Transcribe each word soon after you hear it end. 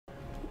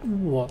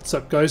What's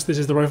up, guys? This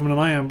is the Rifleman and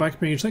I am back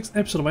bringing you the next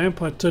episode of my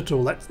Empire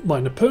Total War, my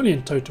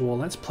Napoleon Total War.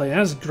 Let's play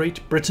as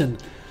Great Britain.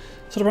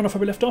 So to run off where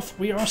we left off,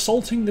 we are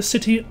assaulting the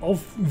city of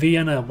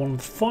Vienna, one of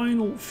the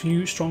final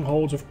few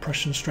strongholds of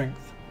Prussian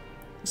strength.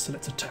 So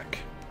let's attack.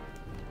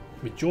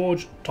 With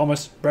George,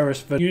 Thomas,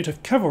 Beresford, a unit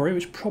of cavalry,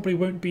 which probably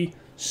won't be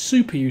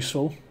super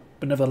useful,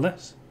 but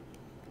nevertheless,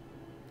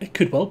 it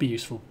could well be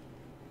useful.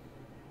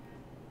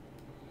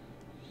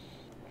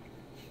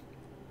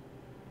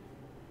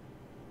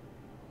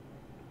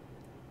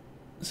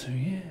 So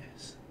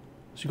yes,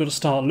 so we've got to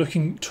start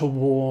looking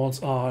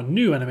towards our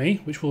new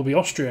enemy, which will be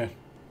Austria,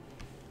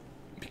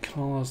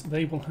 because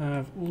they will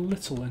have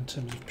little in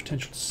terms of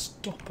potential to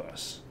stop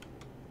us.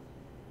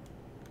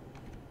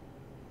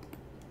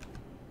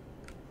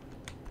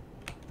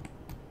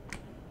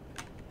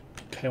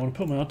 Okay, I want to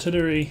put my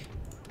artillery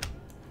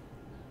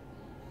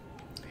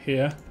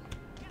here.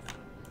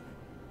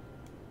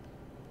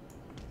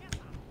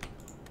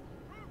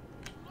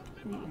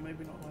 Ooh,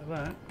 maybe not like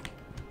that.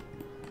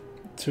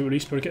 To at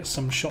least be able to get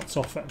some shots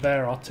off at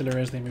their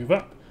artillery as they move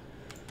up.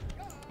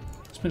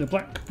 Let's make the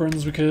Black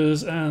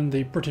Brunswickers and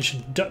the British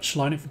and Dutch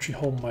line infantry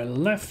hold my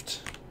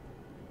left.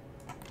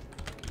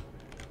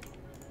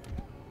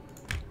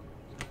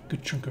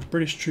 Good chunk of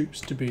British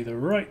troops to be the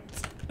right,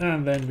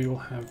 and then we will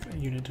have a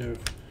unit of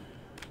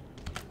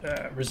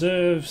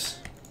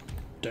reserves.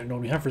 Don't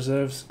normally have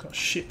reserves. Got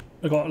shit.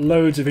 I got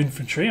loads of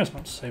infantry. I was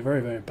about to say a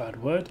very, very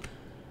bad word.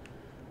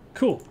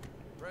 Cool.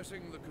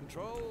 Pressing the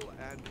control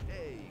and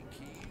A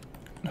key.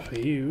 For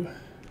you.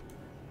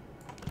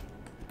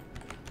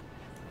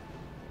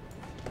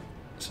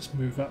 Let's just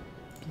move up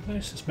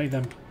this. Let's make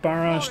them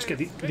barrage to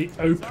get the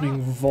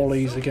opening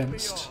volleys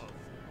against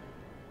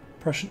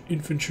Prussian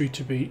infantry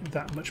to be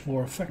that much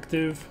more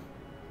effective.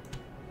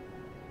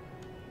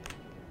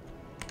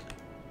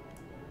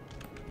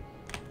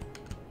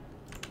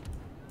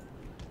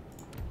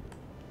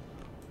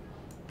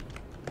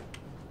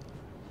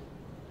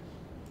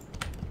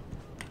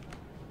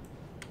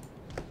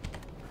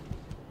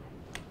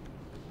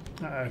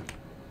 Uh-oh.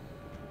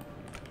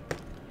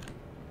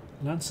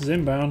 Lancers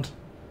inbound.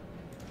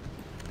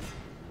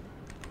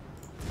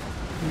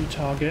 New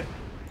target.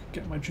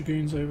 Get my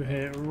dragoons over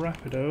here.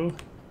 Rapido.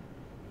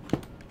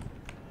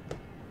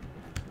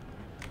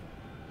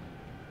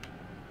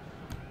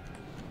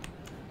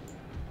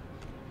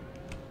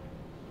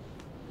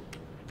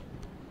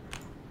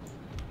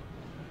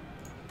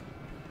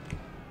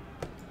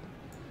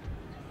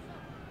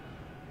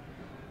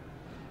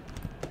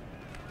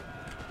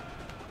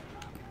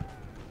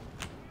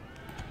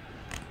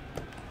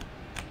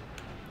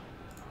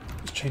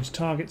 Change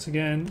targets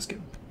again. Let's get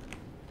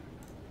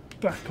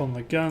back on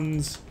the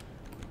guns.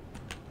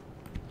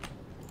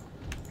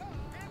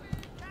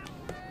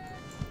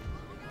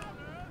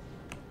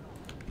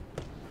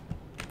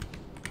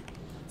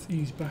 Let's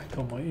ease back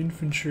on my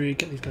infantry.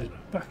 Get these guys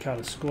back out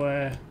of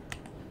square.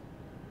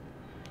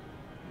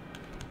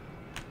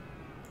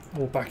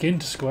 Or back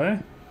into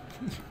square.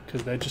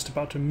 Because they're just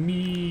about to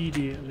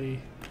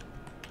immediately...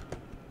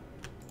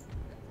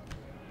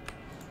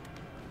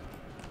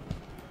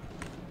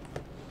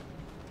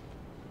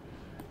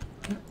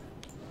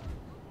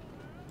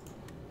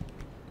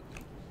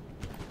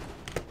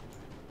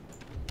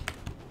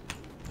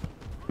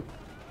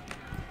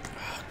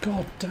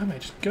 God damn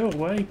it, just go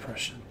away,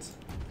 Prussians.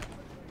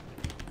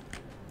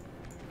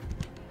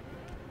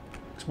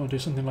 Just want to do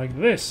something like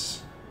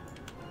this.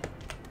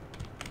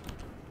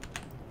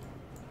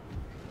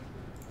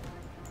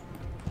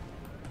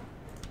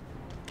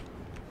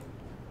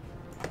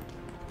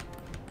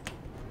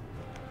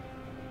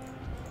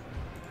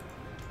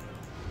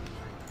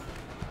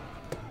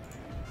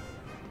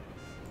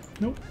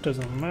 Nope,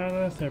 doesn't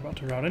matter, they're about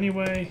to rout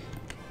anyway.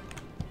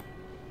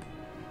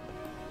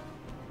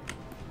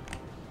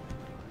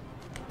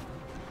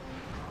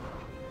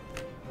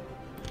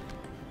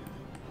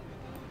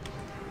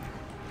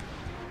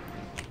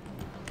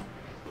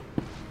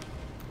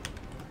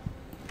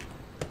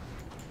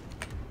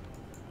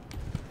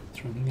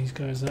 These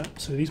guys up.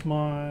 So these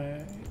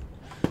my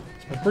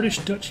British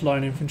Dutch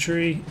line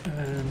infantry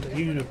and a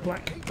unit of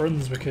Black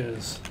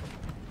Brunswickers.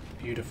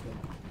 Beautiful.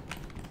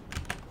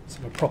 Let's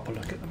have a proper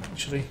look at them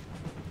actually.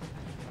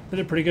 They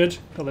did pretty good.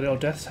 Got the little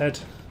death's head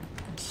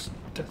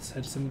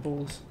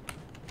symbols.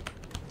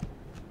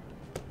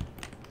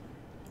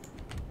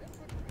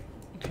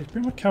 Okay, let's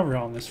bring my cavalry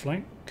on this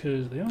flank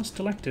because they are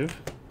still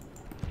active.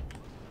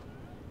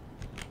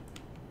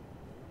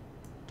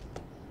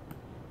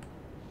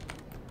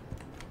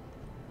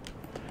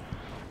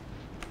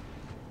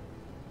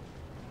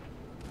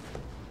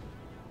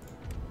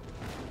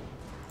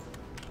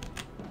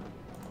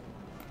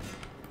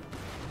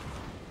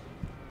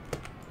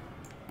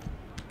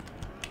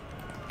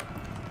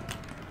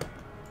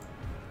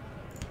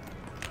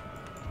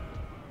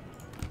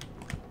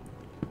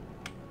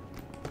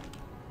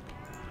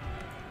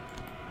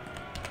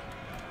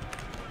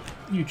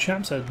 You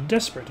chaps are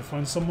desperate to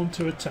find someone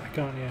to attack,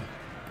 aren't you?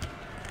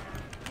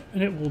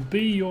 And it will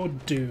be your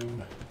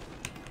doom.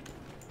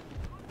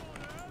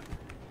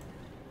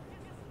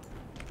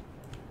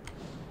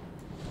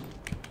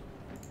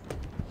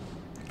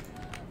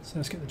 So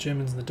let's get the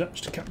Germans and the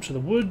Dutch to capture the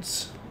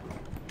woods.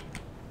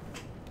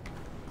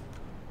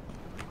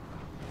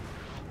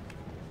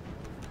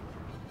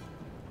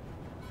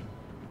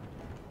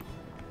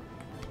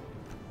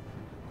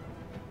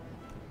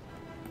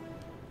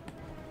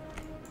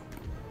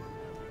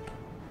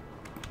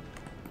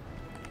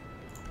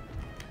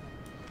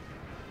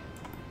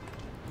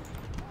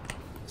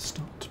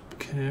 Start to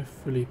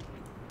carefully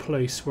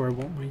place where I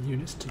want my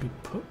units to be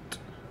put.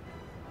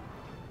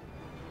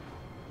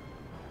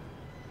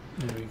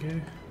 There we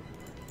go.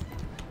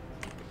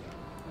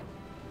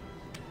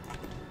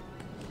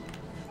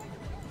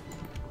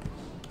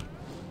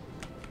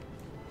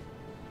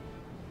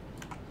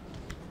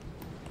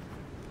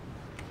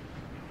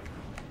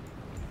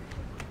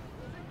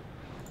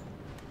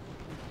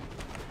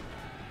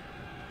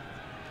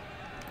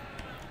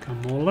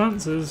 Come more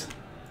lancers.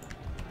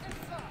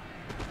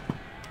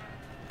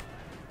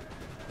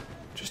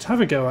 Just have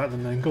a go at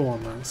them then. Go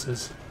on,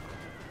 lancers.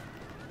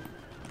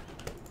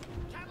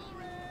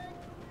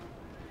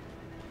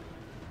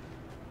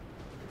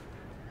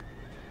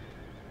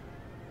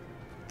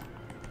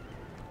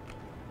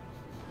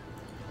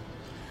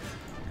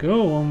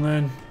 Go on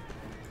then.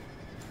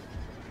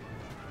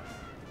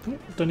 Oh,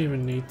 don't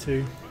even need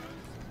to.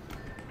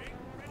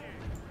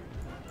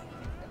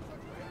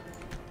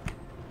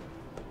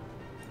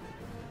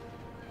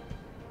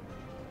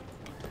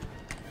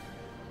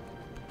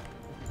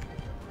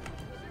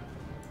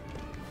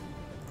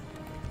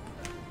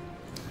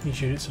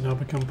 These units have now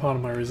become part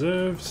of my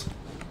reserves.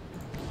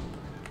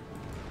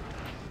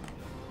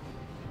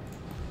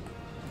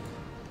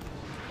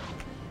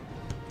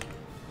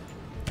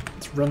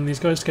 Run these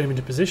guys to get them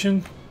into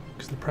position,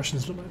 because the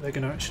Prussians look like they're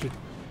going to actually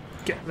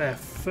get there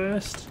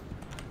first.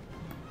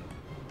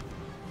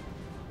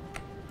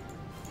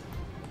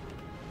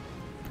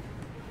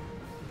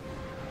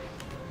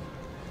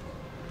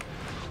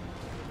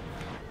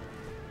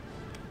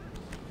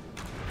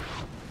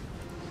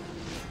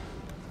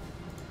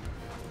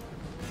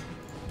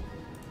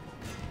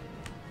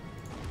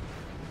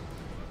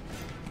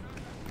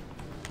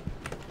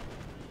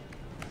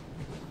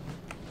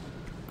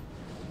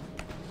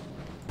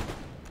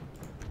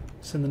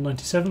 Send the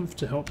 97th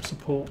to help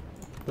support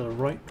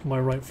my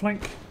right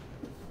flank,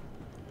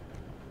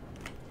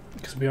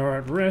 because we are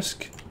at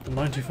risk. The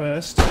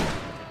 91st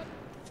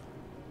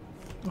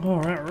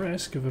are at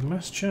risk of a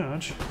mass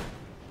charge.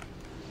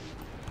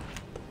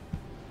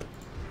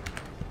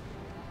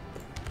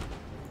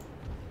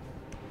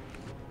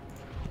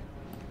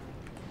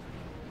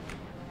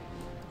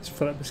 Let's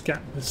fill up this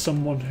gap with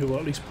someone who will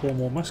at least bring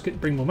more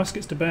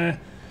muskets to bear.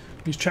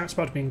 These chaps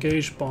about to be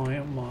engaged by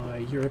my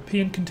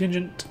European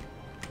contingent.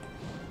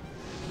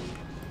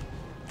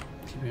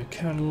 We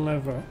can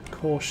have a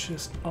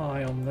cautious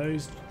eye on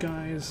those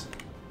guys.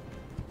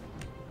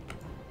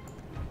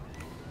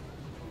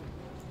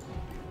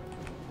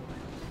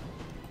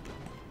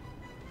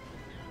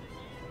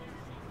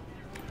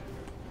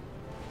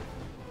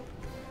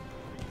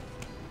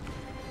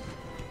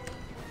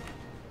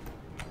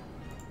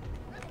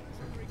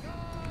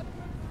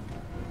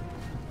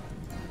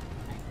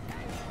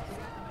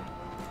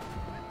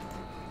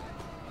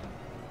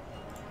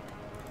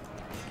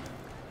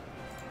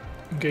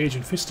 Engage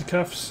in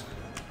fisticuffs.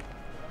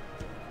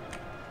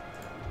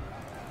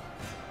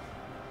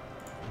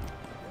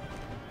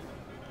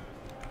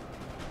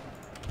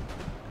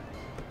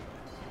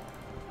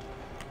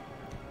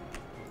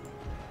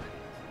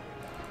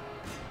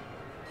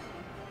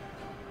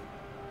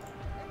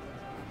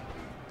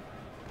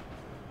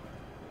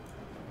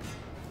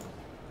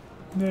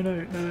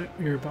 No,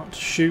 you're about to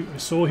shoot. I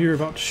saw you were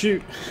about to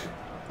shoot.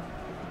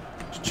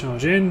 Just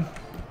charge in,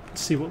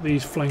 see what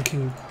these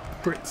flanking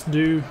Brits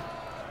do.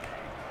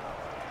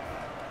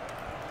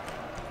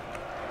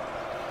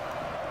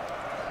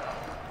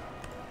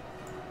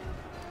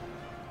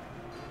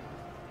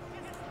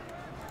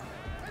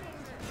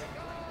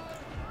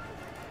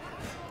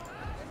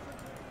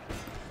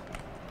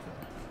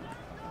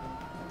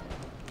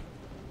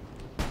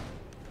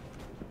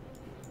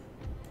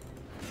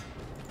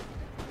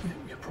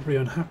 Probably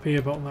unhappy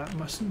about that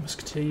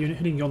musketeer unit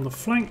hitting you on the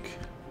flank.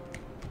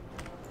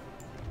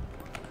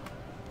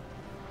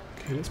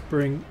 Okay, let's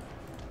bring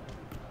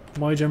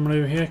my general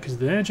over here, because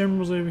their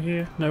general's over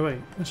here. No, wait,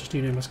 let's just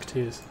do no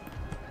musketeers.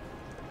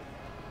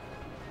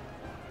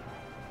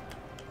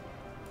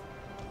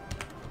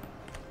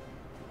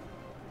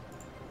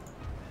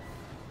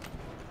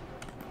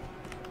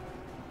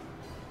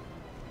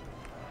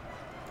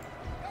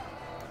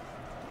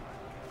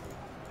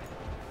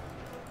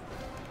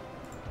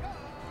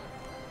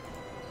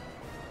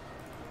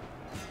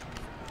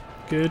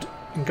 Good.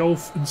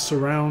 Engulf and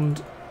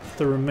surround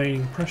the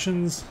remaining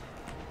Prussians.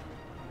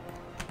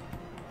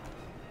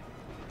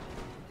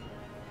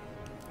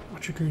 Our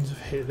dragoons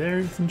have hit their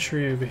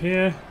infantry over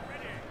here.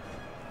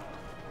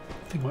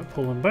 I think I might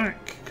pull them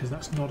back, because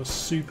that's not a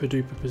super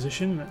duper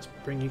position. Let's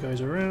bring you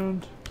guys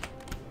around.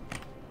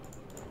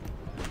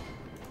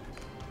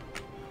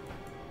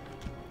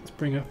 Let's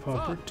bring up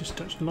our British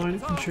Dutch line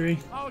infantry.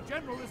 Our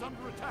general is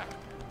under attack.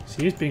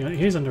 So he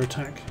is under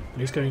attack,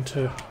 and he's going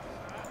to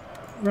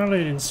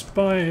rally and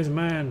inspire his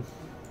man.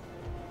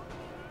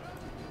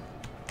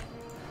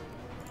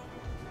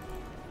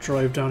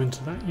 Drive down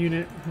into that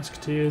unit.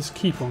 Musketeers,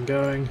 keep on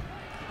going.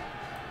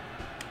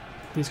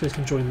 These guys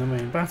can join the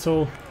main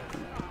battle.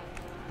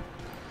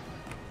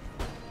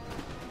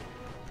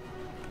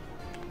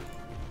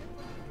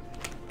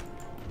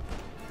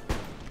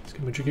 Let's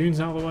get my dragoons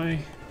out of the way.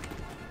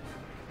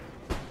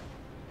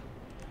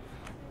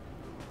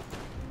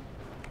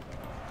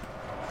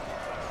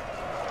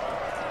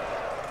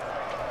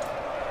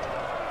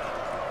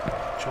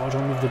 Charge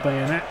on with the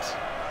bayonet.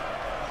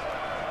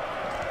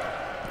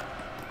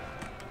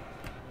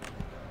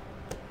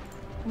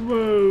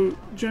 Whoa,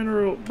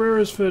 General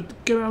Beresford,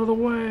 get out of the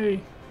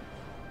way!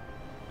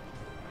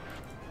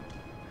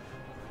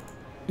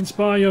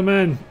 Inspire your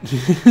men!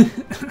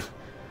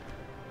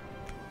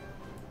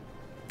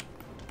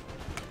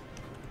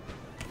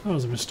 That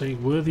was a mistake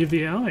worthy of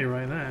the eye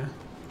right there.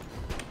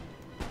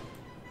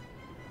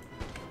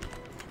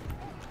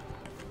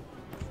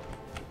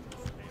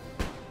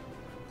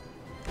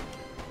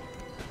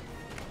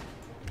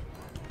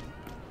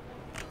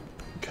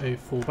 Okay,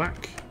 fall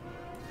back.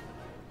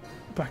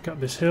 Back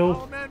up this hill.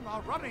 Our men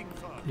are running,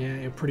 sir. Yeah,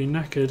 you're pretty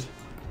knackered.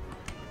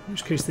 In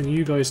which case then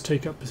you guys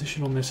take up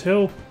position on this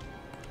hill.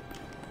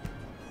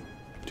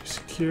 To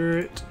secure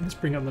it. Let's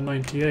bring up the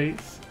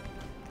 98th.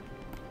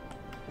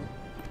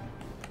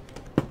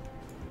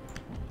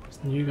 So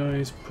then you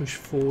guys push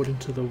forward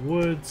into the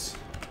woods.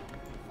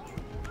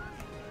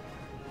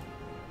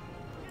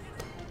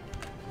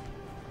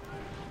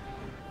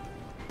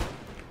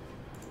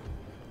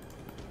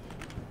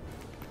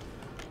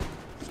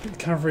 Get the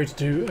cavalry to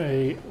do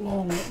a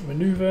long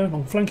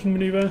flanking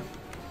manoeuvre.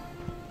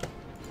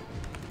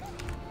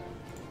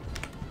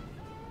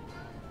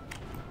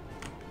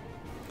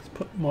 Let's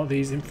put more of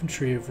these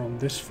infantry over on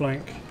this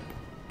flank.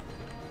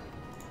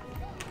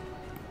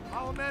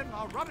 Our men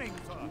are running,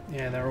 sir.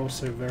 Yeah, they're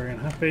also very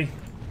unhappy.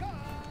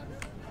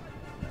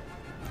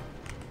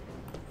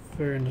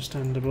 Very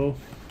understandable.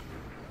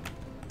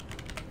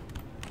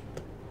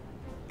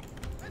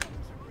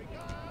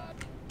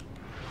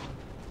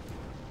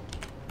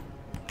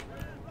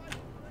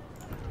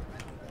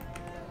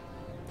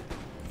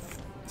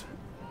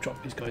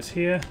 Drop these guys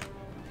here.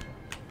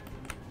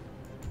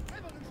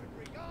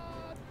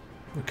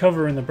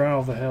 Recover in the brow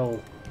of the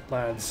hill,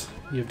 lads.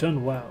 You've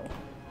done well.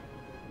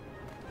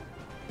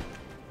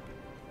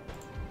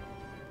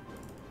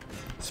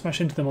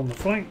 Smash into them on the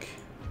flank.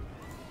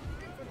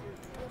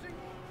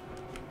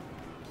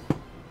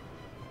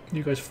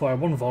 You guys fire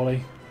one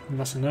volley, and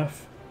that's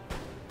enough.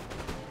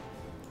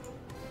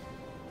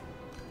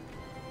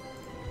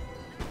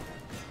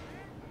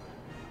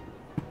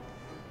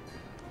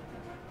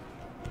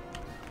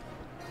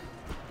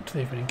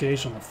 They've been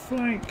engaged on the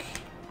flank.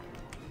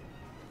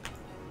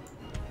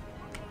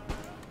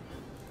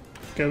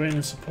 Go in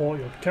and support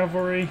your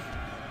cavalry.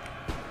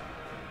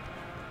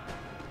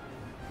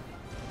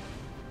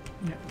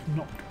 Yeah,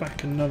 knocked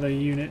back another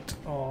unit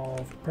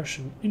of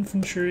Prussian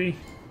infantry.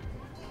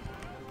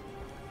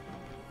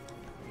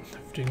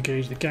 Have to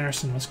engage the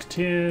garrison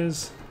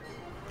musketeers.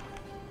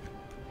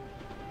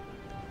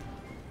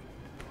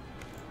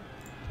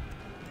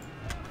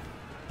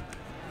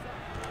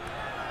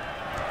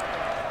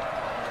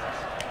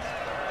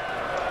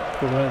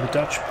 Beware the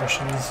Dutch,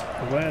 Prussians.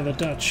 Beware the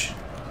Dutch.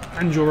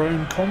 And your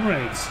own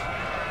comrades.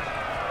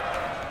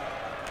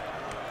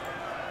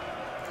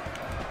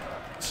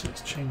 So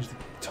let's change the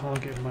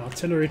target of my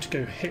artillery to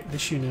go hit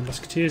this unit of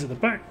musketeers at the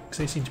back, because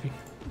they seem to be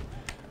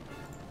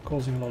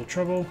causing a lot of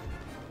trouble.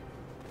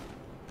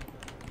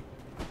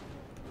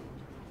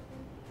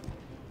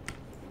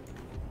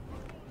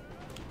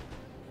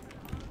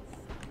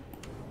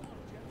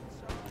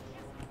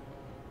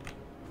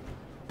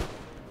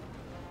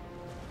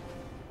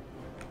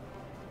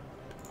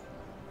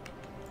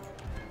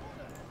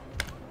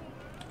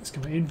 Let's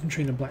get my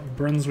infantry and the Black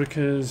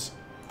Brunswickers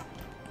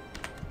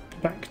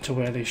back to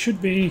where they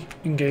should be,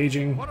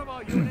 engaging. One of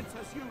our units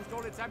has used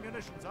all its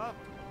ammunition, sir.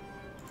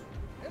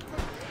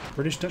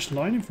 British Dutch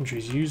line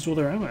infantry's used all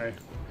their ammo.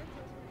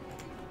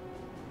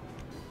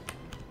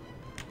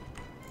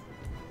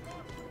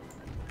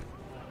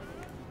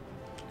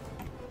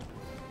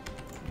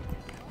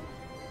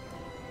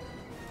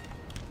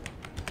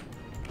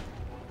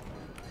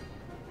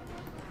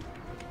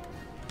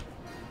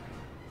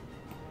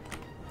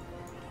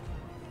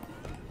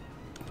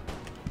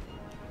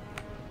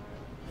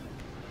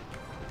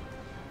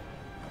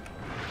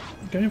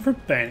 Going for a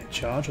bayonet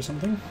charge or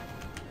something.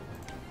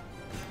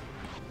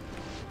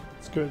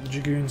 Let's go at the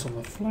dragoons on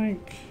the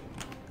flank.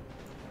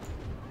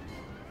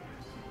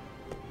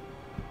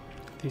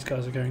 These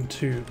guys are going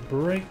to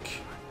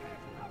break.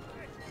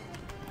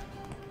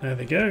 There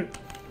they go.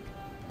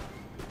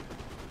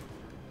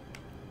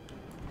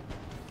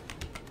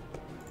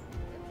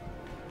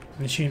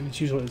 And the unit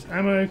that's used all its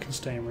ammo can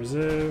stay in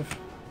reserve.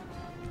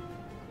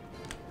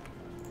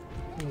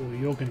 Oh,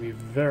 you're going to be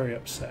very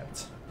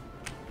upset.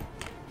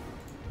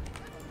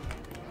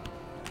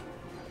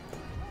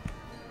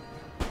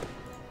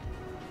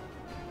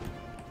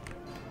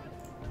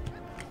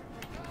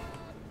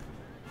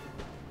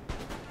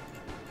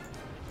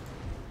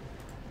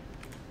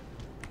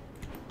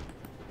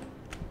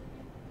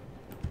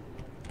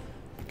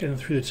 Get them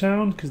through the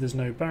town because there's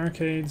no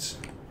barricades.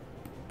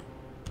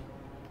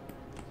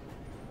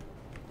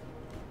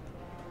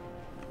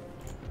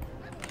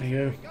 There you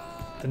go.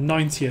 The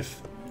 90th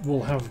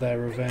will have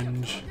their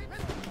revenge.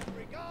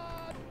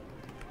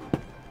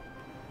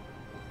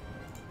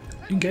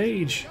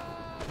 Engage!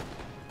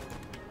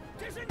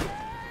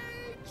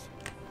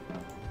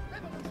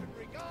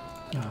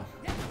 Oh.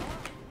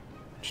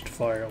 Just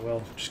fire at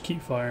will. Just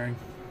keep firing.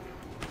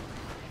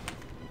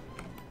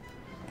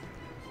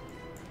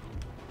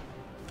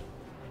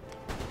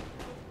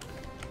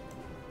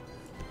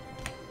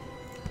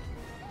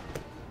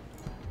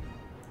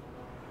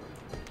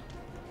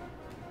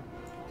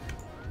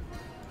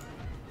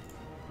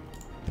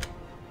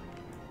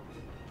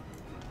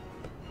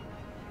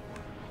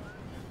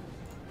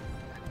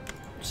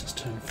 Let's just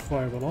turn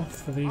fireball off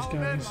for these Our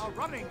men guys. are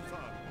running, sir.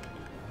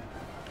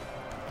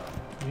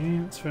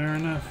 Yeah, that's fair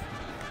enough.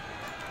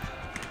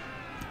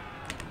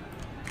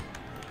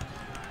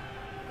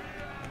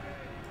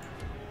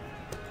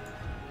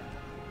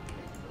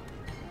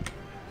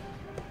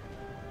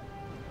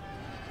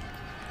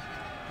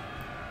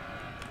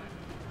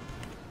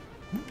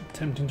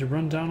 Attempting to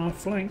run down our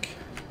flank.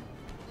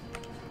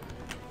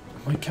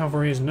 My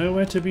cavalry is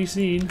nowhere to be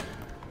seen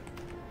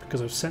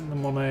because I've sent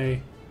them on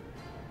a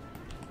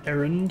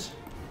errand.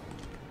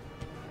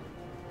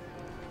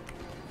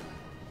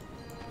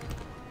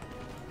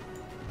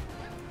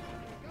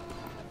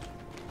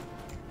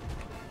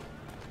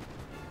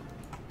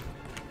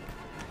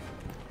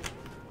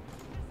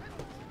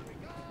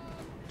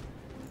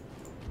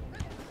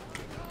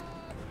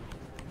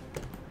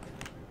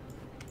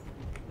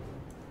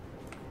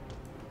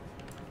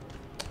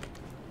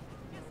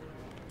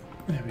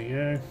 There we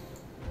go.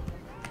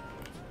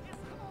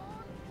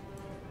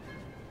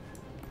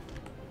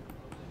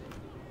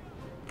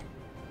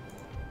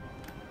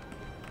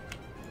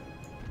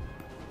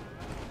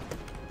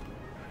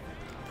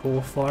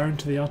 Pour fire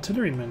into the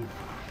artillerymen.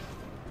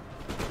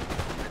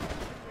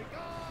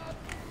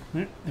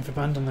 Yep, they've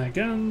abandoned their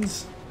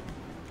guns.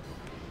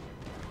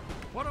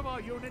 One of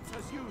our units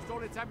has used all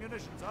its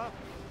ammunition, sir.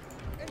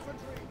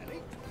 Infantry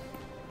elite.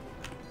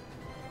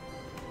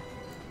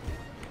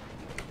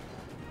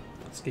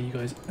 Let's get you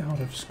guys out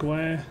of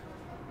square.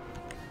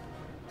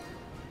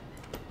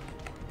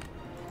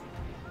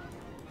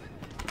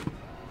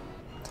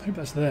 I hope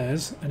that's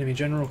theirs. Enemy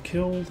general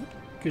killed.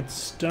 Good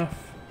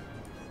stuff.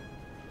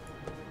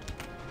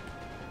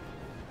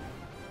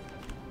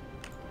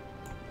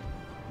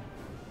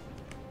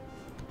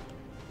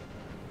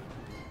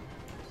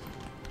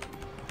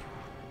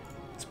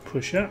 Let's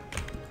push up.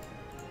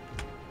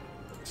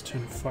 Let's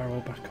turn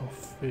firewall back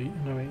off.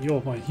 No wait,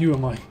 you are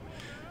my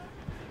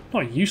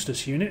not a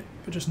useless unit,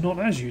 but just not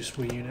as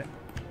useful unit.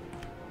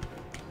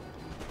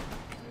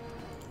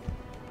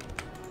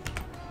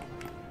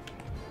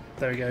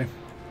 There we go.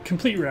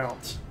 Complete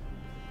route.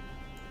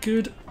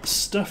 Good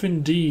stuff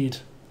indeed.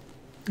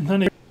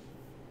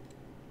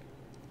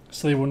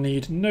 So they will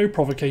need no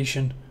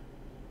provocation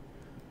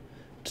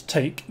to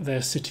take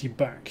their city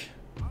back.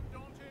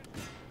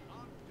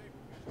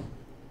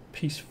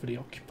 Peacefully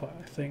occupy,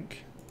 I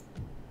think.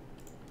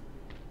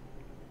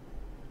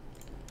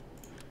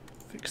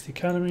 Fix the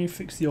academy,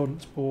 fix the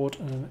ordnance board,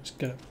 and then let's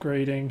get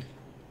upgrading.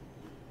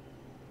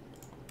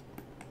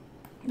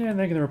 Yeah,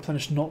 they're going to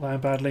replenish not that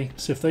badly.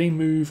 So if they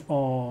move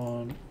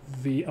on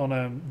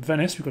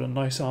Venice, we've got a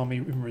nice army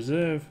in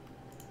reserve.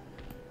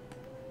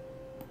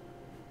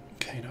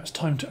 Okay, now it's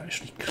time to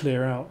actually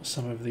clear out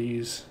some of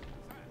these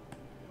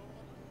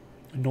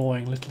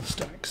annoying little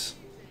stacks.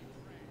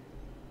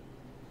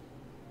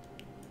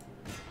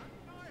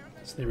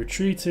 So they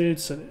retreated,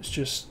 so let's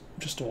just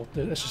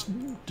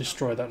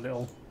destroy that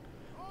little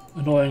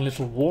annoying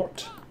little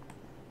wart.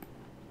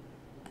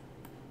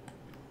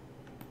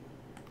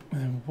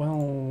 And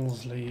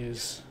Wellesley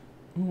is...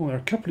 Oh, there are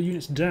a couple of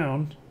units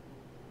down.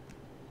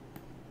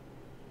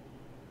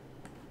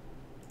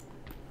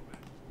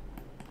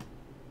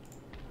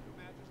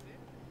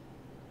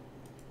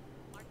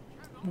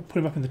 I'll put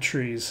him up in the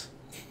trees.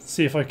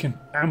 See if I can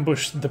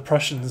ambush the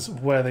Prussians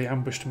where they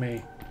ambushed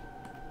me.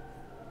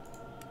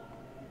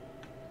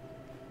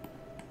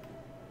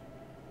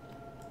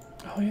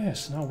 Oh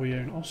yes, now we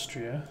own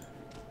Austria.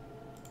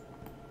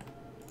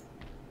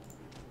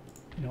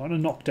 You know, I'm going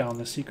to knock down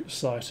the secret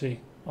society.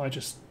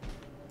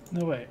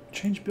 No wait,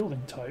 change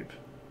building type.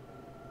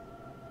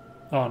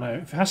 Oh no,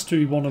 if it has to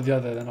be one or the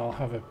other, then I'll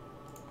have a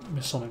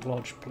Masonic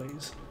Lodge,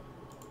 please.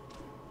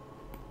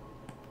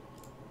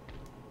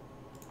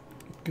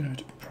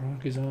 Good.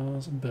 Prague is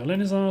ours.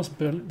 Berlin is ours.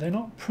 They're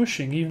not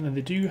pushing, even though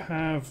they do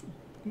have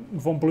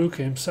von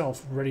Blucher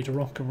himself ready to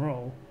rock and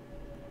roll.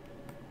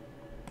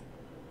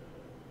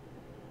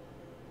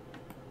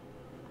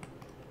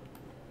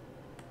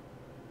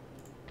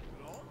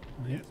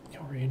 Yep,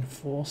 you're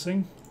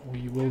reinforcing, or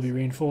you will be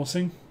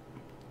reinforcing.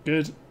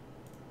 Good.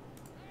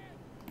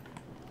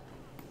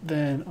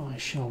 Then I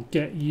shall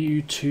get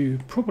you to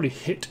probably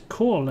hit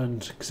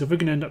Courland, because if we're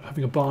going to end up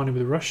having a barney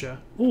with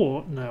Russia,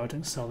 or no, I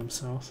didn't sell them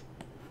south.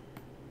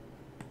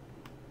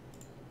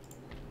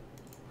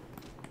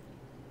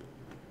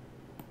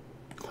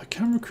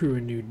 can recruit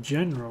a new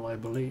general, I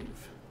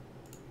believe.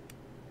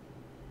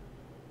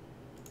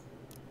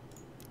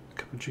 A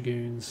couple of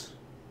dragoons.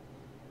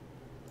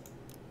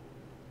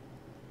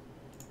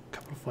 A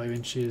couple of 5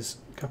 inches.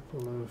 A couple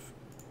of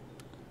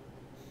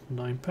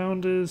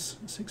 9-pounders.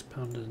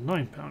 6-pounder,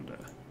 9-pounder.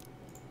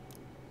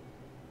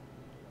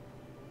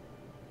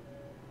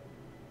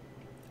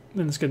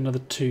 Then let's get another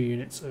 2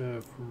 units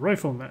of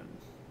riflemen.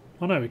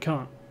 Oh no, we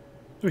can't.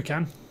 We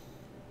can.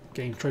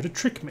 Game tried to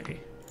trick me.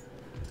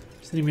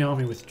 So the enemy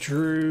army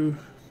withdrew.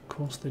 Of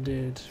course they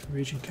did.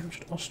 Region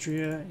captured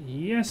Austria.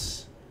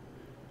 Yes.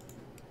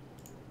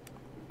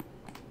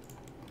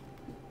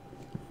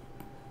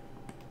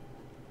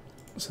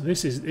 So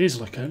this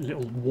is like a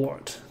little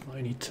wart that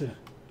I need to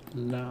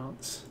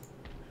lance.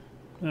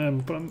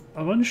 But I'm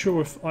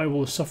unsure if I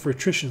will suffer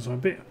attrition, so I'm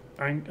a bit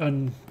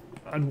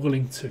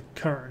unwilling to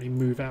currently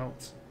move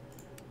out.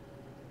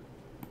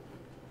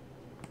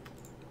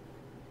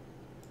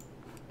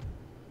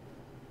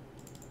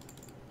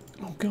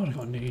 Oh god, I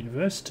got a new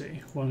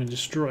university. Well, I'm going to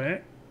destroy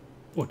it.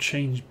 Or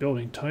change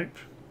building type.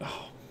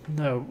 Oh,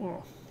 no.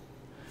 Oh.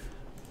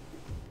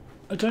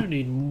 I don't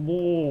need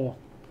more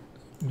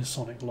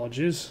Masonic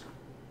lodges.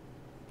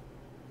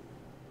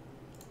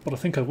 But I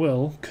think I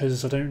will,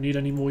 because I don't need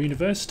any more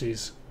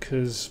universities.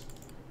 Because,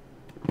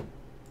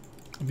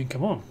 I mean,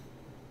 come on.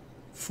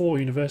 4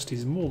 universities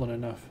is more than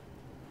enough.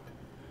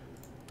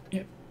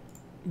 Yep.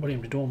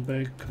 William de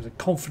Dornberg becomes a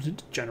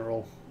confident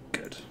general.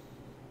 Good.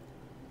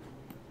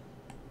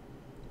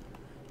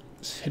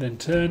 Let's hit and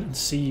turn and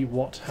see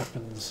what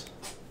happens.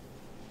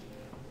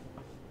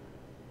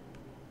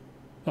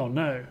 Oh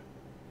no.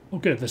 Oh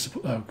good, they're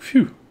oh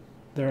phew.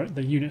 They're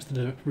the units that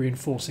are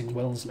reinforcing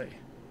Wellesley.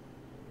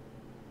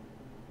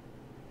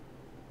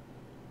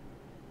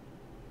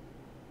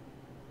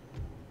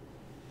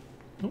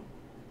 Oh.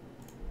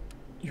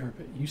 You're a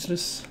bit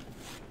useless.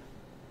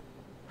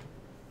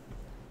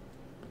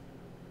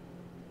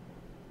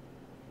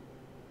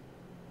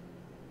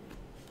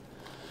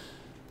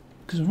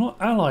 Because we're not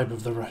allied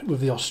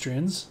with the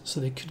Austrians, so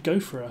they could go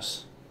for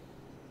us.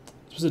 I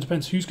suppose it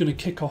depends who's going to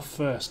kick off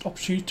first.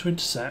 Opportunity to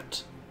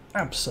intercept?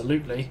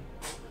 Absolutely.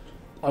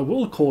 I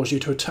will cause you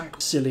to attack,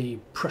 silly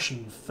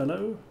Prussian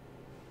fellow.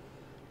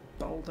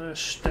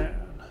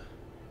 Balderstern.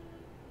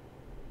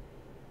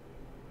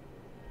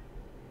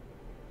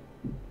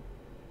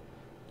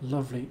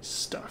 Lovely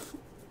stuff.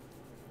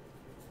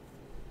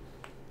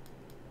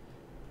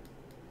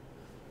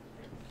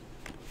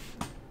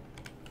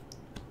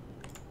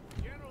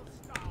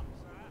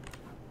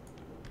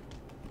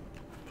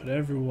 Put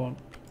everyone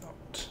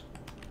out.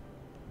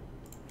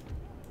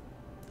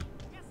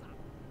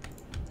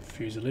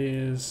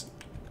 Fusiliers,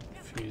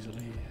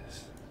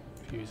 Fusiliers,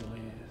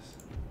 Fusiliers.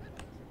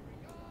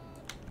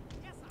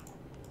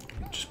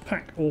 Just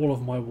pack all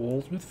of my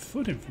walls with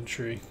foot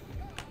infantry.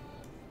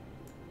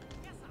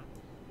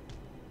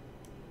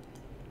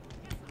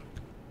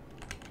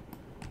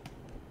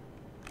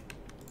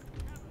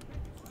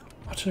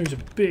 Artillery's a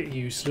bit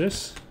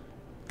useless.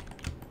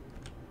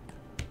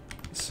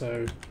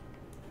 So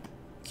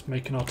let's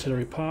make an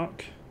artillery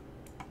park.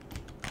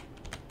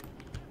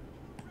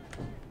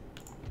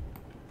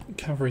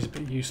 Cavalry's a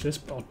bit useless,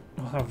 but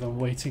I'll have them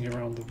waiting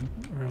around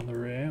the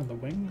rear and the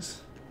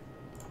wings.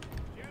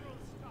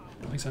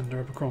 Alexander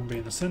Abercrombie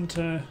in the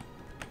centre.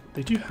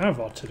 They do have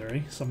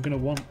artillery, so I'm going to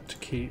want to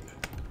keep.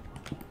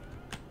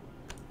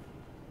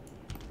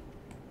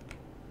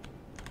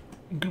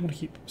 I'm going to want to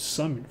keep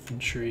some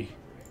infantry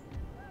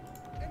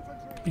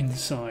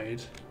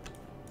inside.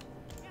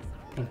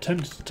 I'm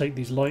tempted to take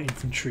these light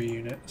infantry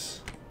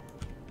units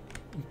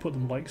and put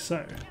them like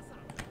so.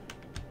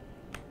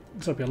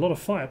 Looks like a lot of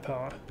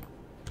firepower.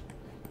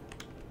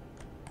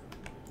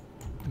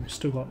 And we've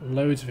still got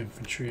loads of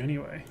infantry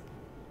anyway.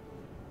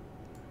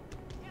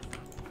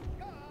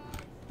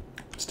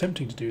 It's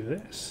tempting to do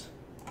this.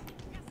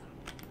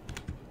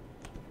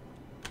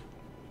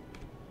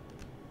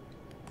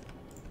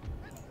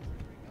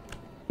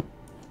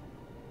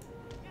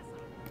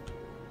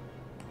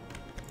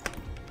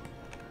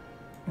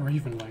 Or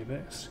even like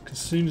this, because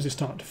as soon as they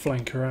start to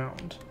flank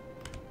around,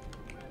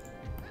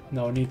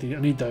 no, I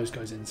need those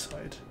guys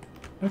inside.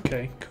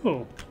 Okay,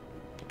 cool.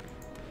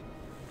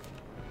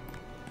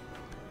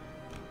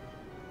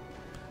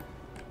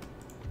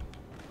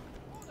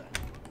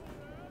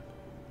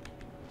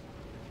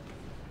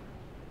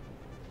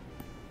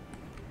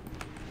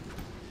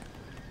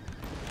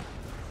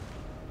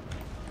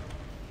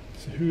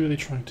 So who are they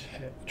trying to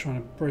hit?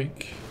 Trying to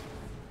break.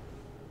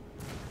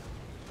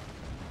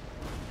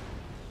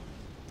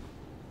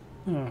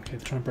 Oh, okay, they're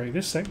trying to break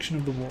this section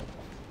of the wall.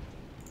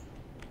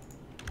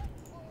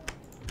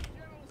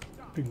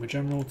 Bring my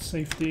general to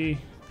safety.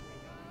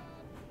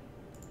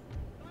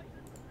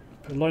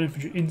 Put light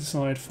infantry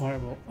inside,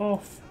 fireball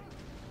off.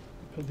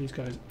 Put these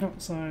guys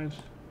outside.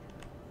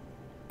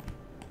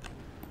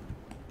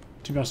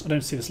 To be honest, I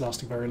don't see this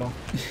lasting very long.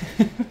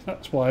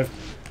 That's why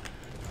I've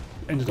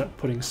ended up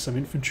putting some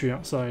infantry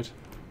outside.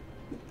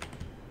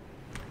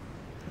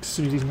 As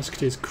soon as these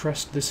musketeers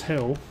crest this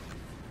hill,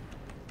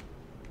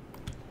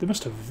 They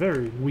must have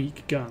very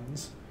weak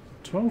guns.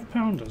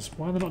 12-pounders.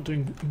 Why are they not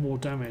doing more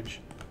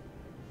damage?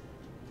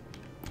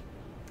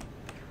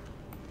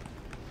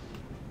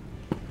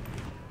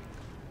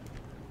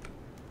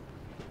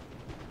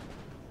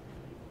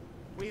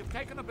 We have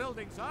taken a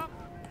building, sir.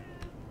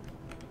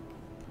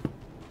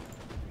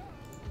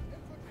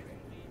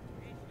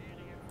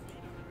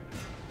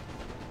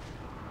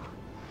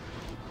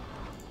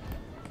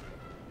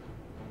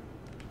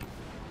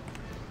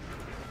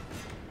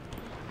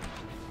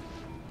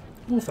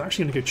 Oh, if they're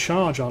actually going to go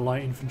charge our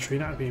light infantry,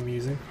 that would be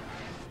amusing.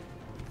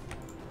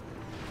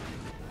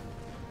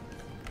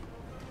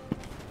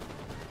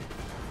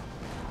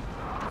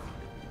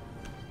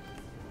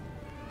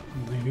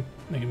 They're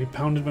going to be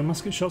pounded by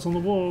musket shots on the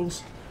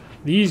walls.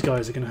 These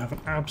guys are going to have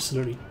an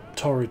absolutely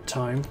torrid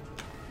time.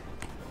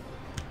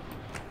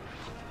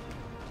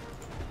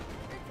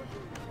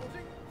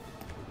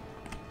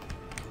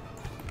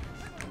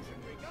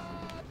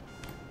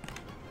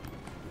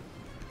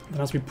 And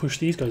as we push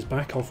these guys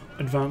back, I'll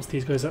advance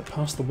these guys up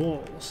past the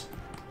walls.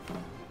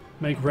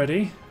 Make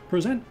ready,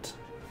 present,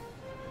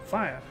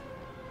 fire.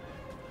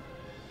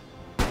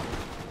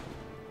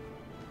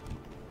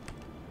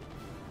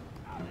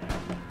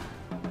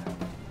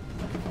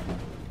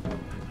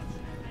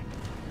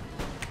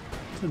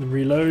 And then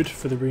reload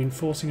for the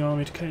reinforcing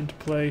army to get into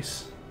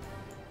place.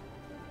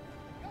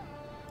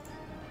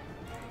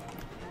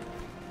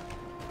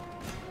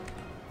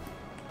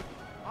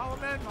 Our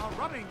men are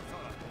running, sir.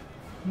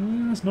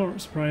 That's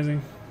not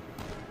surprising.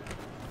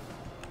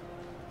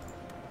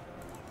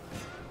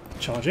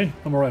 Charge in.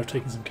 I'm alright, I've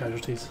taken some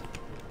casualties.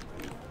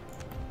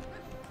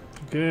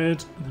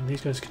 Good. And then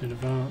these guys can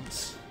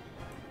advance.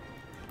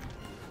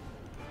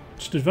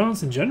 Just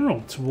advance in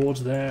general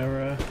towards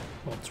their,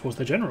 well, towards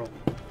their general.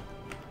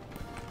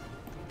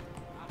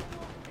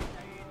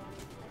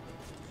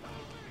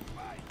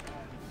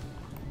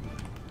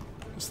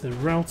 So they're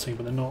routing,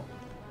 but they're not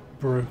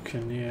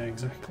broken. Yeah,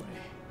 exactly.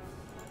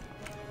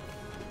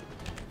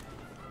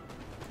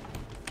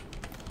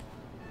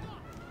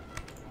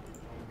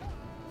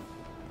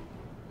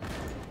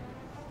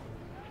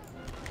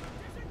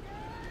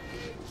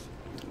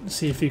 Let's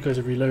see if you guys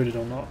are reloaded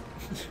or not.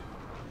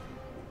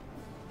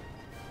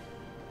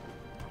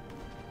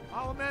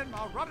 Our men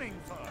are running,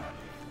 sir.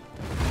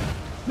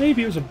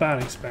 Maybe it was a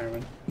bad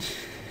experiment.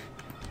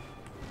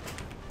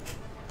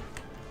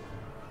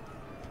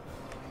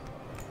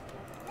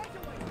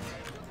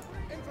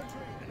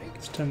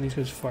 Let's turn these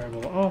guys'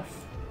 fireball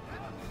off.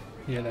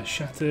 Yeah, they're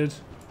shattered.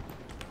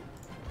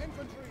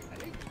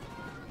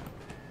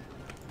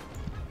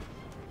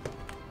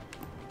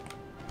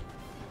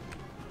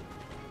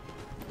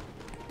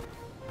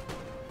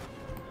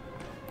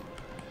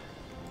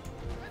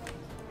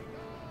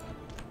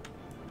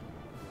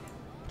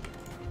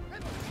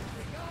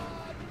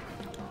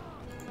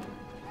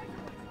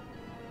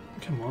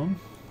 Come on.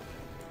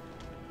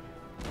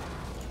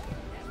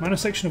 Man a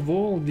section of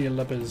all the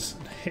lubbers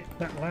and hit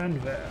that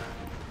land there.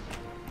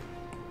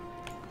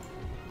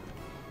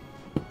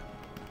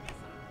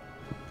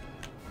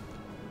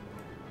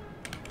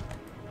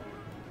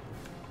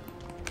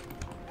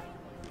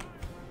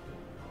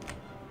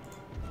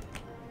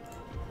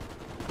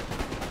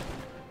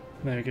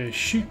 There we go,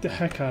 shoot the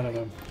heck out of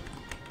them.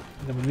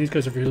 And then when these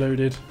guys have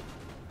reloaded,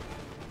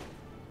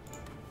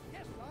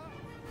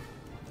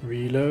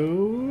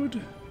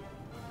 reload.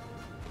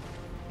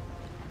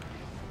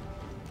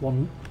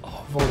 One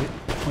volley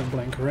point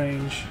blank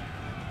range.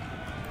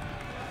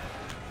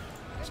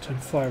 Let's turn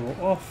firewall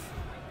off.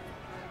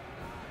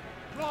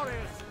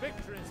 Glorious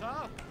victory,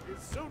 sir,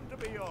 is soon to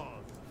be yours.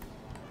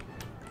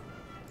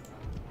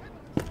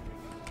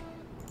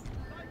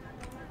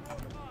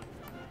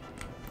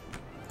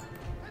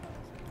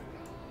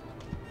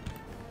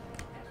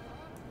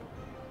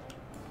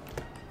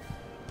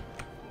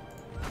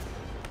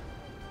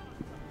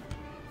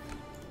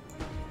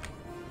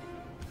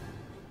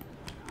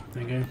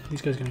 There you go.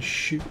 These guys are going to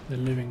shoot the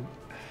living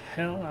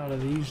hell out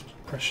of these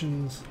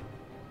Prussians.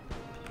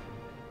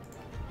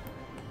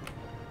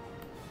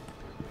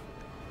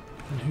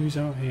 And who's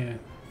out here?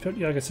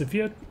 Jager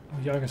Sophiad?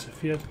 Jager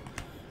Sophiad.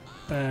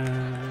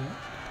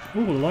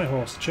 Oh, the light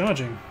horse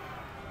charging.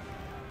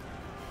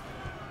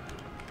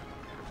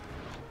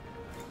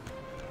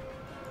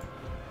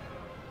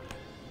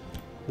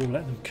 We'll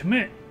let them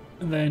commit,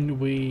 and then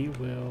we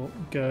will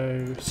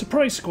go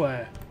surprise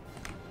square.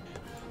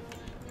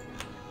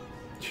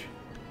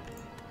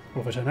 Or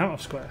if I turn out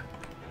of square.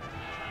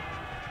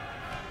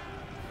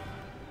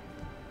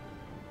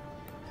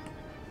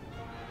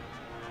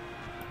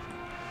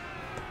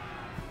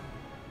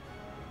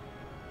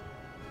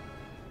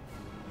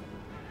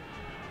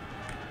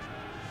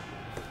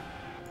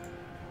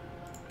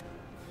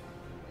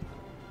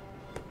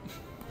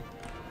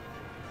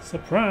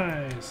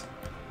 Surprise!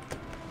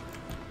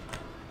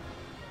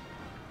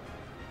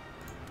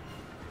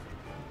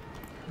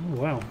 Oh,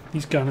 wow,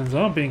 these gunners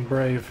are being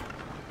brave.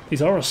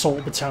 These are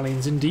assault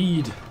battalions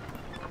indeed.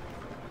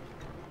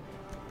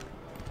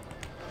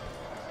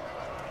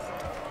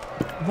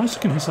 Nice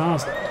looking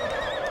hussars there.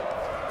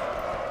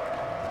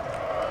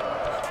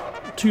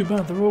 too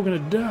bad they're all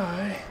going to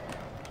die.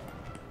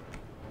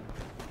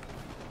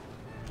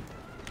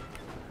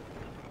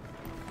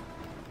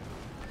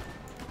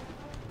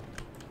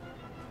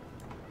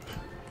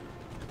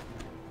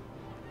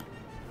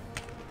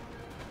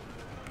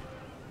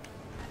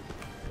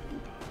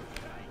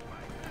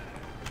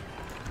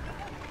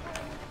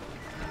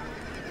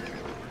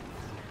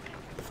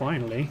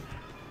 Finally.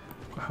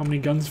 How many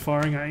guns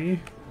firing at you?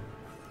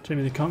 Tell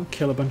me they can't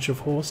kill a bunch of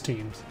horse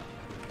teams.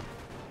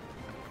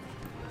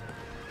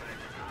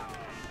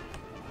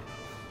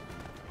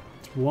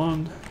 It's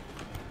one.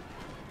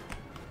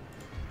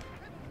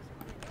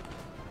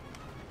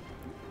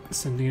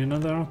 Sending in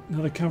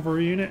another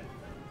cavalry unit.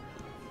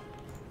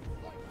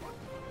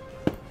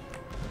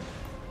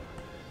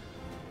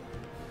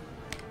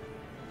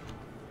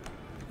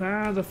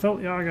 Ah, the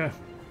Feldjäger.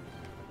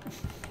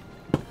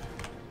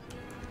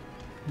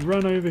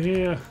 Run over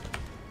here.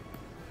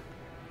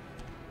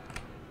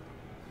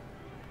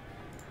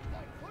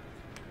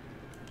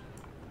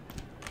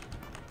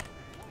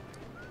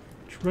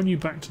 Just run you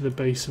back to the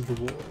base of the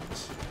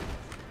walls.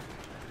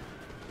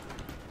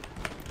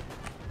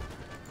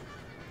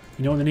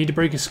 You know what they need to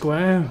break a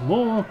square?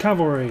 More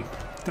cavalry.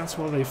 That's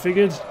what they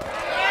figured. These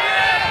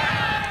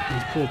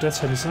poor Death's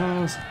Head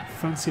Hussars.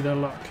 Fancy their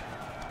luck.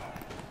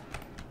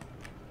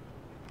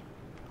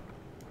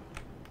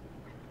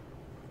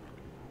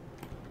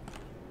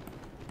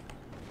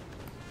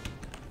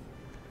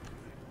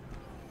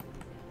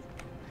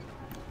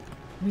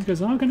 These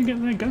guys are going to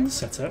get their guns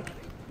set up.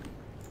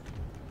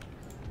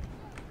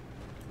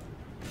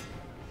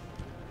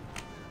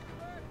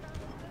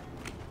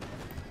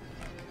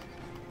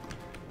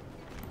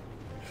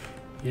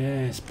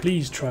 Yes,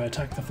 please try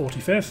attack the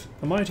 45th.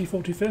 The mighty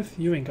 45th,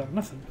 you ain't got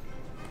nothing.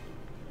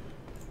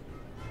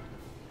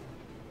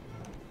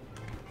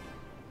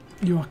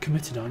 You are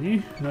committed, aren't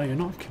you? No, you're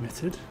not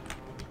committed.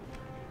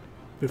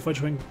 But if I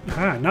try and...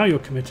 Ah, now you're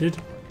committed.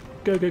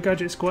 Go, go,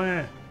 Gadget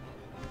Square.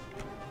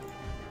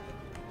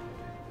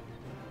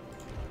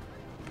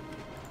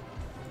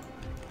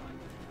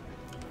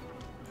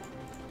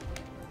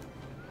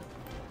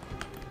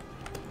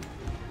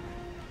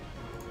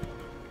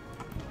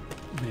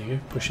 There you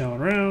go, push out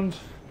around.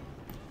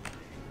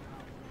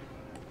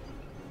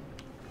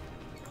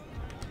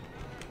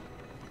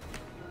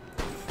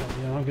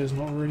 The Arger's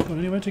not really got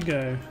anywhere to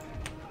go.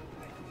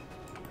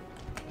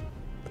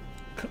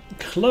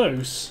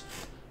 Close?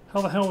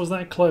 How the hell was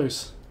that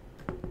close?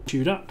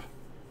 Chewed up.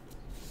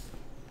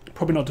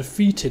 Probably not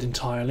defeated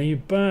entirely,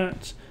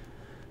 but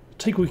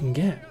take what we can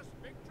get.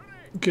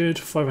 Good,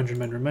 500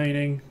 men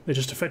remaining. They're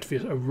just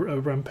effectively a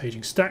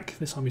rampaging stack.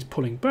 This army's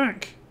pulling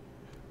back.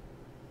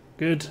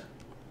 Good.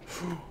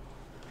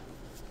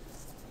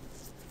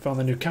 Found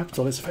the new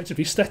capital, it's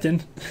effectively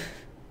Stettin.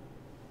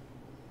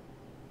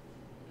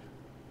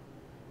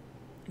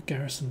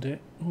 Garrisoned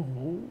it. Oh,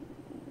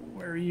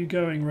 where are you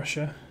going,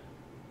 Russia?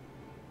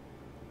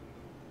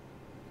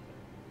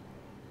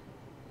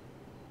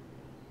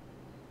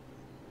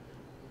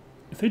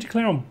 If they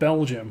declare on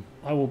Belgium,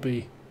 I will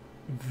be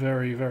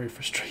very, very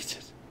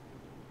frustrated.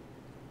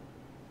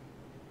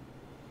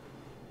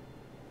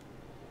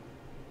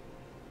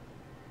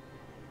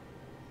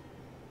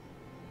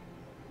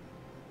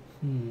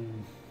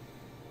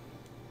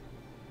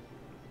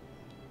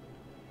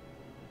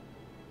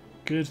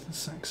 Good, the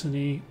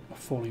Saxony are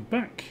falling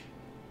back.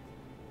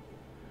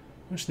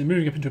 Actually, they're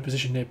moving up into a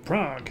position near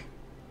Prague.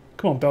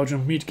 Come on,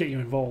 Belgium, we need to get you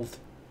involved.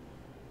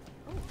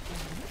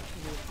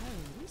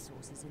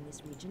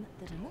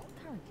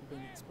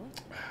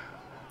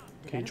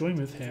 Okay, join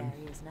with him.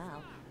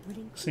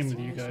 Same with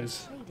you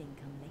guys.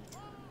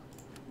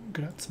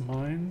 Good at some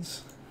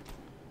mines.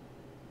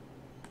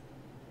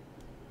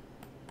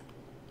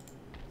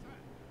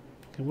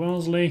 Okay,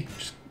 Wellesley,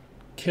 just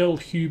kill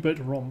Hubert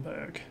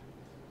Romberg.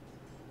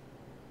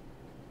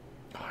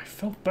 Oh, I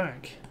fell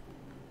back.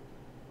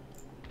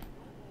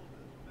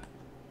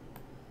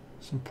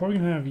 So I'm probably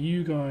going to have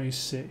you guys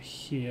sit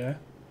here.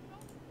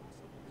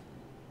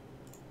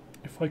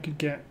 If I could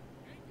get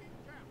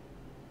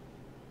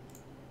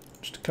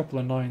just a couple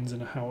of 9s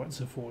and a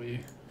howitzer for you,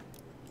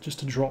 just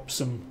to drop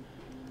some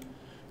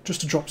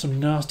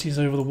nasties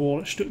over the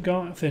wall at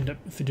Stuttgart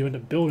if they do end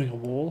up building a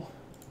wall.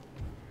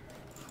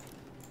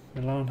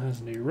 Milan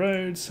has new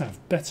roads,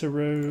 have better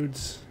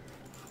roads.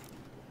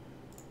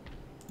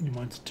 New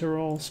mines to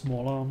Tyrol,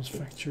 small arms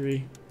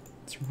factory.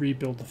 Let's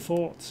rebuild the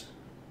fort.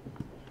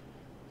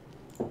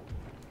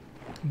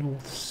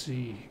 North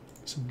Sea,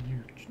 some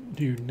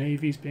new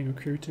navies being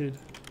recruited.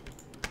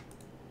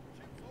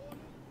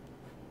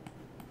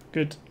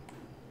 Good.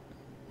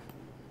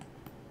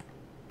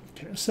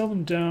 Okay, let's sell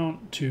them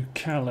down to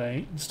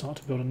Calais and start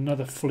to build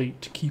another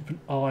fleet to keep an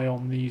eye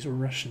on these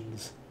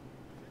Russians.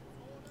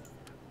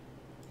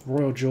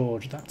 Royal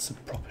George, that's a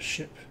proper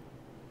ship.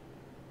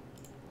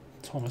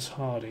 Thomas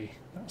Hardy,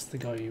 that's the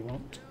guy you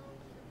want.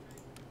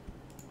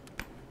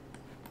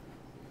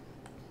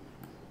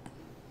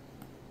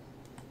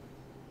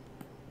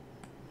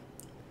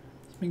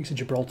 Let's make this a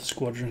Gibraltar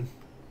squadron.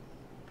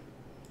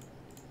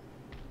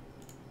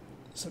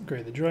 Let's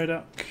upgrade the dry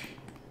dock.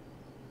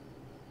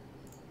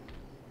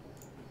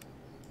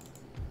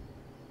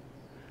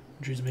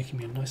 Drew's making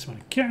me a nice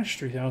amount of cash,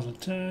 3,000 a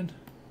turn.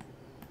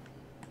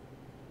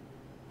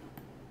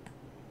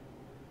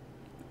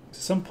 At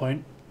some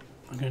point,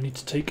 I'm going to need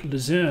to take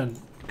Luzerne,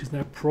 because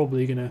they're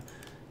probably going to...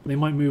 They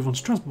might move on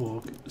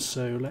Strasbourg,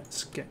 so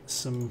let's get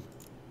some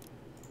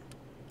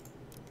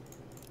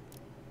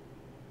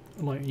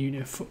light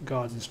unit of foot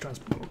guards in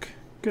Strasbourg.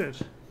 Good.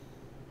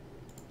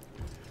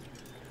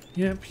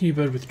 Yep,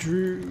 Hubert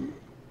withdrew.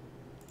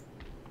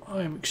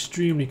 I am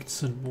extremely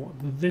concerned what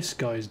this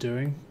guy's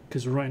doing,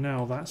 because right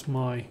now that's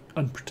my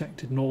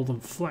unprotected northern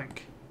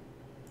flank.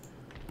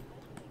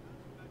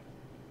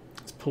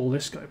 Let's pull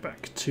this guy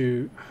back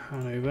to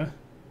Hanover.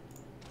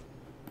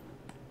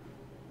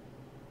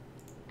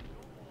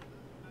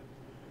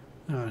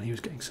 And he was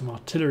getting some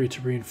artillery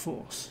to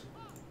reinforce.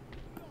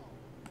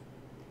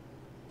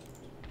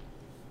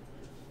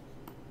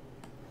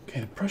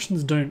 Okay, the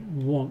Prussians don't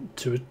want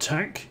to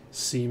attack,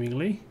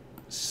 seemingly,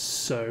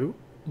 so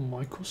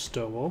Michael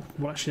Stovall.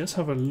 Well, actually, let's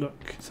have a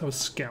look. Let's have a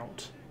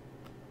scout.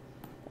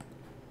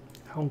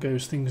 How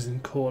goes things in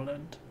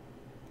Courland?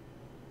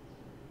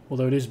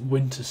 Although it is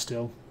winter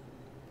still.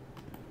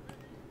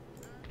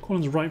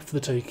 Courland's ripe for the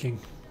taking.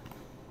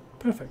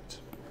 Perfect.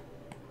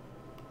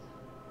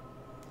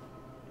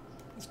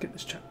 Let's get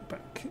this chap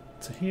back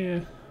to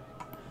here.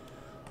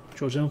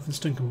 George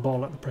Elphinstone can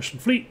bowl at the Prussian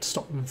fleet,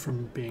 stop them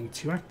from being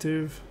too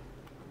active.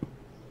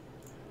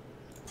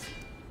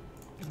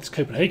 This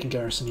Copenhagen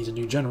garrison needs a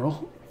new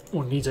general,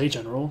 or needs a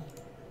general.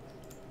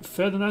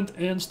 Ferdinand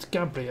Ernst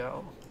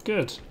Gabriel.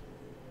 Good.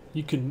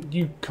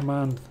 You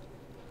command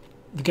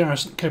the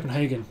garrison at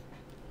Copenhagen,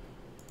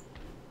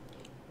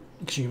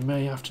 because you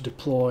may have to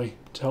deploy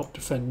to help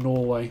defend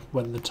Norway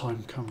when the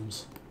time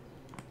comes.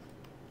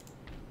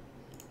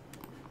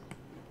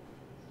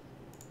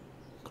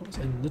 Let's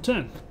end the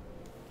turn.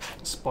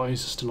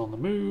 Spies are still on the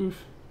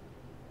move.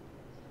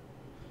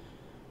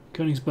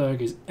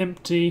 Königsberg is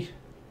empty.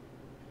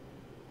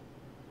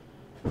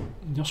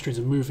 The Austrians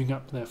are moving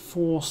up their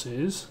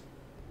forces.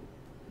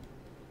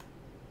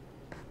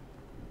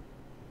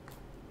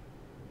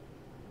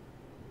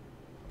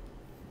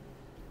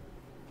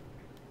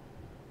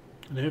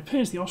 And it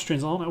appears the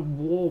Austrians aren't at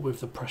war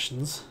with the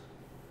Prussians.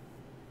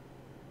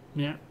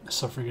 Yeah, they're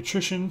suffering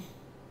attrition.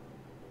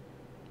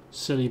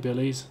 Silly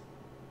billies.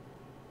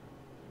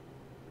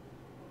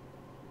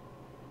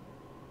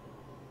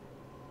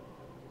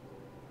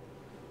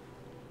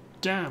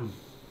 Damn,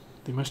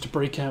 they managed to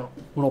break out.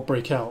 Well, not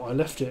break out, I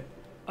left it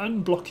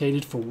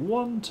unblockaded for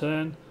one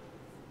turn.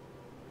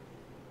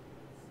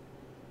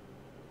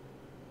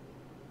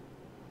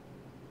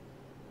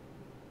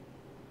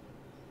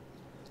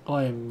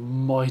 I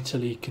am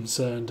mightily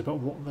concerned about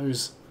what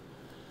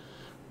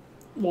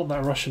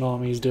that Russian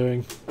army is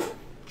doing.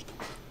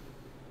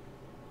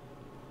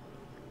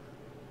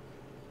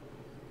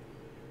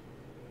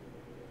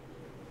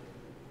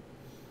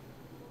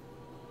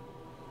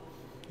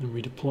 And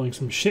redeploying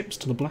some ships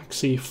to the Black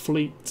Sea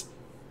Fleet.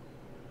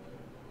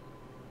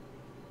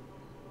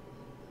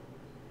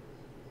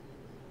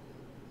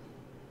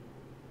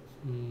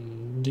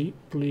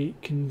 Deeply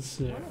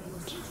concerned.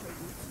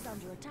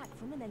 Under attack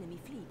from an enemy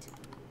fleet.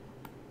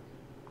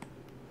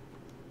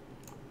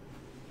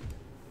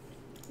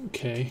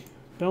 Okay,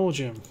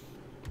 Belgium.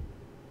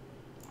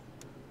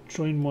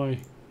 Join my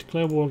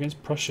declare war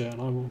against Prussia,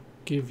 and I will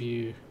give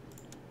you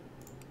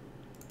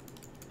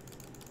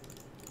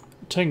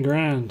 10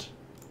 grand.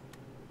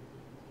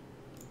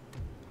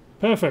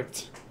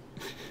 Perfect.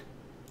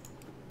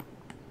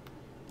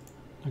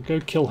 Now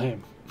go kill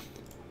him.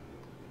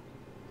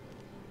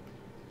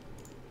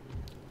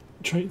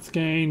 Traits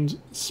gained,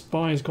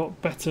 spies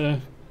got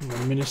better, and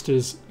the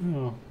ministers...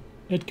 Oh,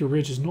 Edgar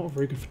Ridge is not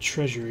very good for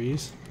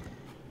treasuries.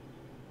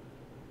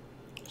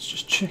 Let's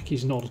just check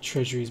he's not a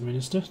treasuries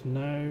minister.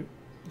 No,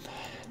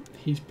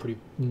 he's pretty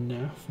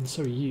naff, and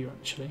so are you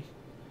actually.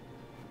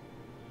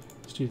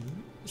 Let's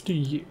do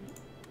you.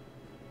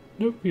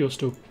 Nope, you're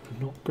still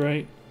not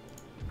great.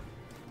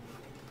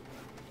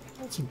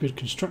 That's some good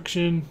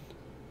construction.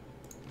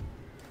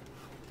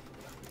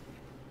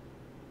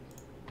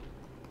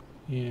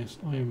 Yes,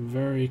 I am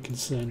very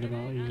concerned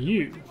about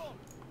you.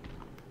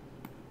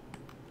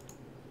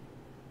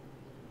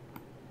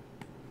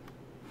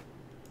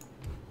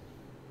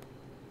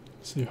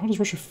 So how does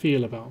Russia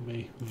feel about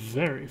me?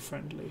 Very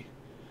friendly.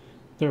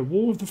 They're at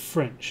war with the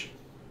French.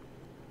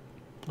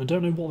 I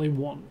don't know what they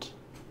want.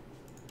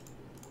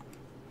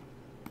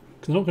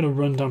 Because they're not going to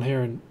run down here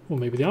and... Well,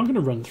 maybe they are going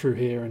to run through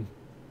here and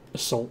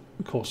assault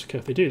Corsica.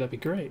 If they do, that'd be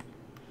great.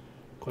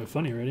 Quite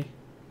funny, really.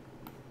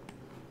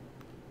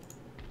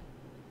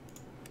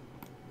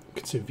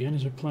 So Vienna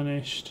is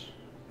replenished.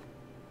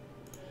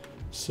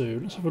 So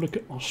let's have a look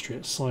at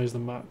Austria. Size the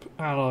map.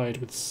 Allied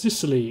with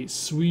Sicily,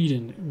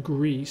 Sweden,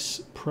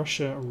 Greece,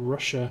 Prussia,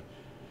 Russia,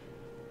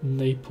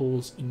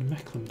 Naples, and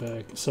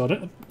Mecklenburg. So I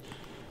don't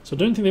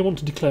think they want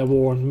to declare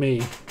war on me.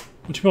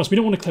 Well, to be honest, we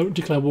don't want to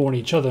declare war on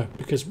each other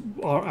because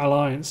our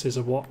alliances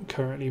are what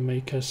currently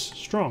make us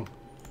strong.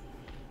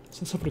 So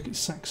let's have a look at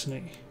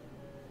Saxony.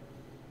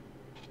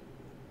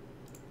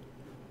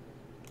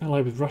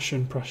 Allied with Russia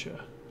and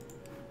Prussia.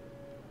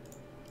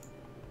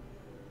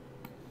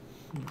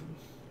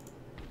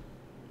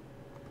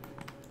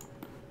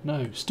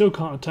 No, still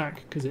can't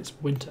attack because it's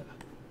winter.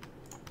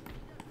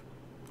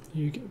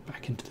 You get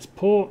back into this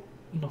port,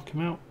 knock him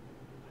out.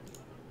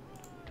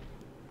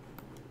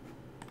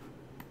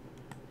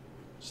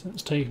 So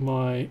let's take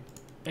my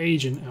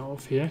agent out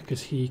of here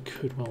because he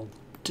could well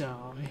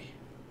die.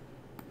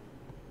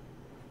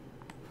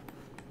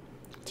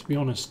 To be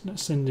honest,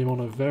 let's send him on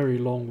a very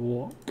long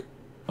walk.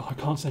 Oh, I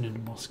can't send him to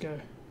Moscow.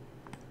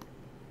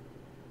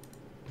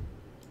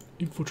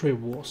 Infiltrate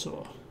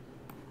Warsaw.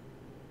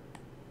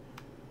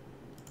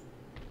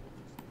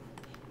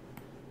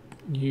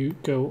 You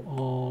go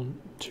on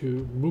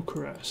to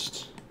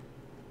Bucharest.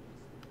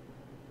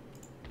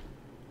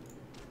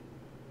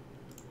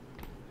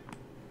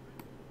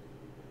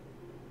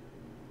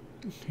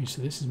 Okay,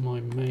 so this is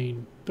my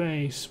main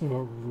base. What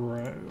about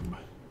Rome?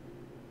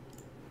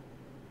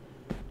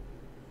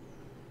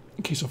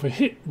 Okay, so if I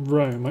hit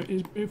Rome,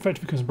 it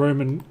effectively becomes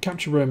Roman,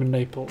 capture Rome and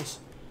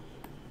Naples,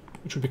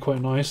 which would be quite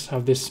nice.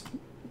 Have this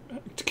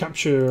to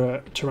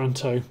capture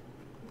Taranto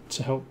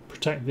to help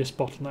protect this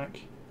bottleneck,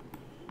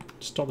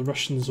 stop the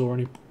Russians or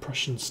any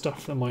Prussian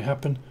stuff that might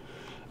happen.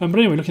 But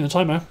anyway, looking at the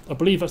timer, I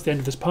believe that's the end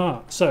of this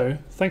part. So,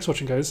 thanks for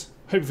watching, guys.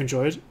 Hope you've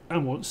enjoyed,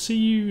 and we'll see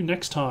you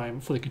next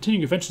time for the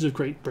continuing adventures of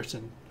Great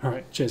Britain.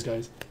 Alright, cheers,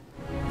 guys.